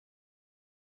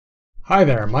Hi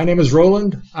there, my name is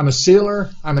Roland. I'm a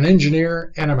sailor, I'm an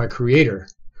engineer, and I'm a creator.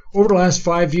 Over the last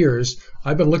 5 years,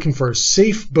 I've been looking for a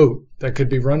safe boat that could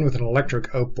be run with an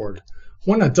electric outboard.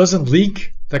 One that doesn't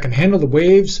leak, that can handle the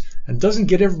waves, and doesn't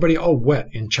get everybody all wet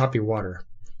in choppy water.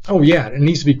 Oh yeah, it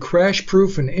needs to be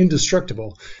crash-proof and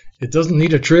indestructible. It doesn't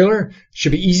need a trailer,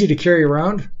 should be easy to carry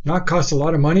around, not cost a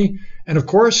lot of money, and of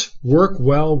course, work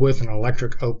well with an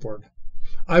electric outboard.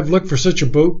 I've looked for such a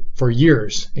boat for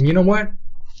years, and you know what?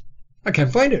 I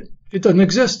can't find it. It doesn't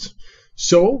exist.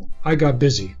 So I got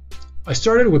busy. I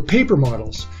started with paper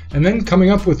models and then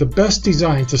coming up with the best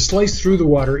design to slice through the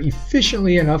water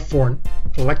efficiently enough for an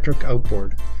electric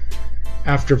outboard.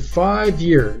 After 5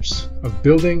 years of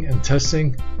building and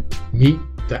testing, meet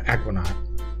the AquaNaut.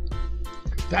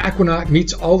 The AquaNaut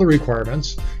meets all the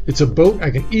requirements. It's a boat I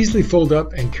can easily fold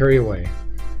up and carry away.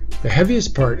 The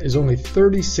heaviest part is only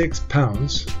 36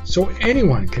 pounds, so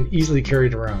anyone can easily carry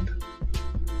it around.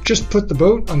 Just put the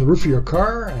boat on the roof of your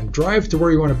car and drive to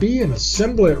where you want to be and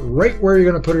assemble it right where you're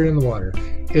going to put it in the water.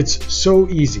 It's so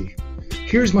easy.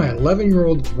 Here's my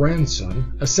 11-year-old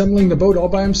grandson assembling the boat all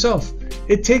by himself.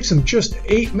 It takes him just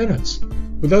 8 minutes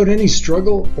without any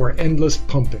struggle or endless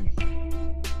pumping.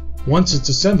 Once it's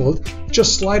assembled,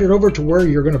 just slide it over to where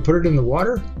you're going to put it in the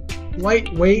water.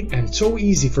 Lightweight and so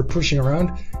easy for pushing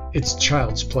around, it's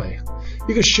child's play.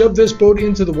 You can shove this boat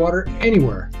into the water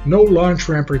anywhere, no launch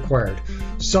ramp required.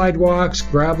 Sidewalks,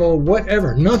 gravel,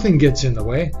 whatever, nothing gets in the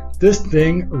way. This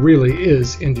thing really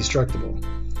is indestructible.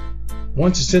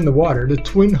 Once it's in the water, the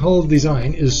twin hull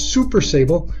design is super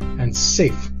stable and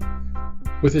safe.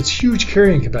 With its huge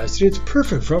carrying capacity, it's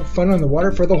perfect for fun on the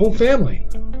water for the whole family.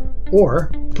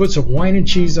 Or put some wine and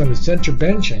cheese on the center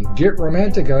bench and get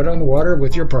romantic out on the water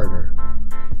with your partner.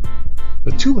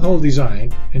 The two-hull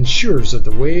design ensures that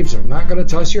the waves are not going to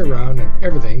toss you around and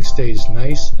everything stays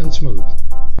nice and smooth.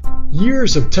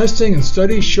 Years of testing and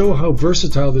study show how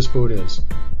versatile this boat is.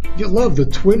 You'll love the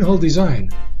twin-hull design,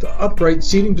 the upright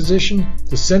seating position,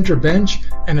 the center bench,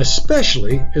 and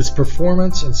especially its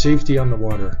performance and safety on the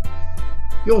water.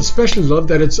 You'll especially love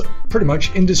that it's pretty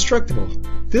much indestructible.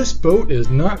 This boat is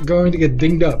not going to get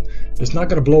dinged up. It's not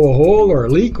going to blow a hole or a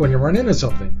leak when you run into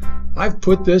something. I've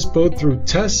put this boat through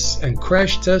tests and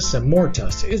crash tests and more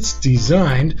tests. It's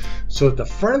designed so that the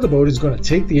front of the boat is going to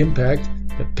take the impact,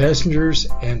 the passengers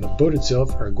and the boat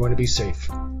itself are going to be safe.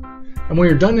 And when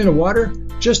you're done in the water,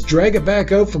 just drag it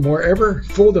back out from wherever,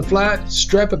 fold it flat,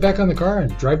 strap it back on the car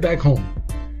and drive back home.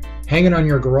 Hang it on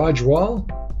your garage wall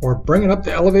or bring it up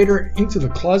the elevator into the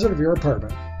closet of your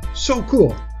apartment. So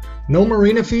cool. No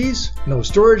marina fees, no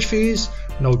storage fees,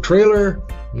 no trailer,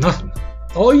 nothing.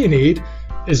 All you need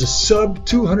is a sub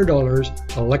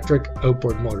 $200 electric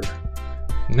outboard motor.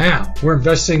 Now we're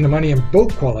investing the money in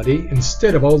boat quality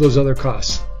instead of all those other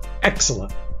costs.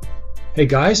 Excellent. Hey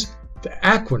guys, the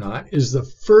AquaNaut is the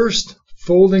first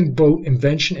folding boat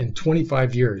invention in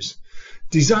 25 years.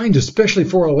 Designed especially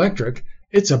for electric,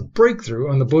 it's a breakthrough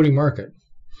on the boating market.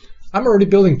 I'm already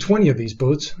building 20 of these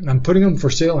boats and I'm putting them for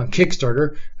sale on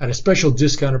Kickstarter at a special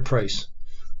discounted price.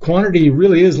 Quantity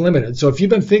really is limited, so if you've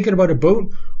been thinking about a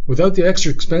boat without the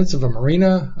extra expense of a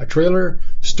marina, a trailer,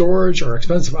 storage, or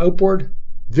expensive outboard,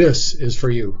 this is for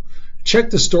you. Check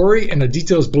the story and the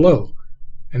details below.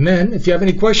 And then, if you have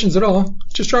any questions at all,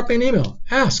 just drop me an email.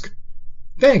 Ask.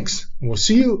 Thanks, and we'll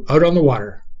see you out on the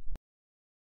water.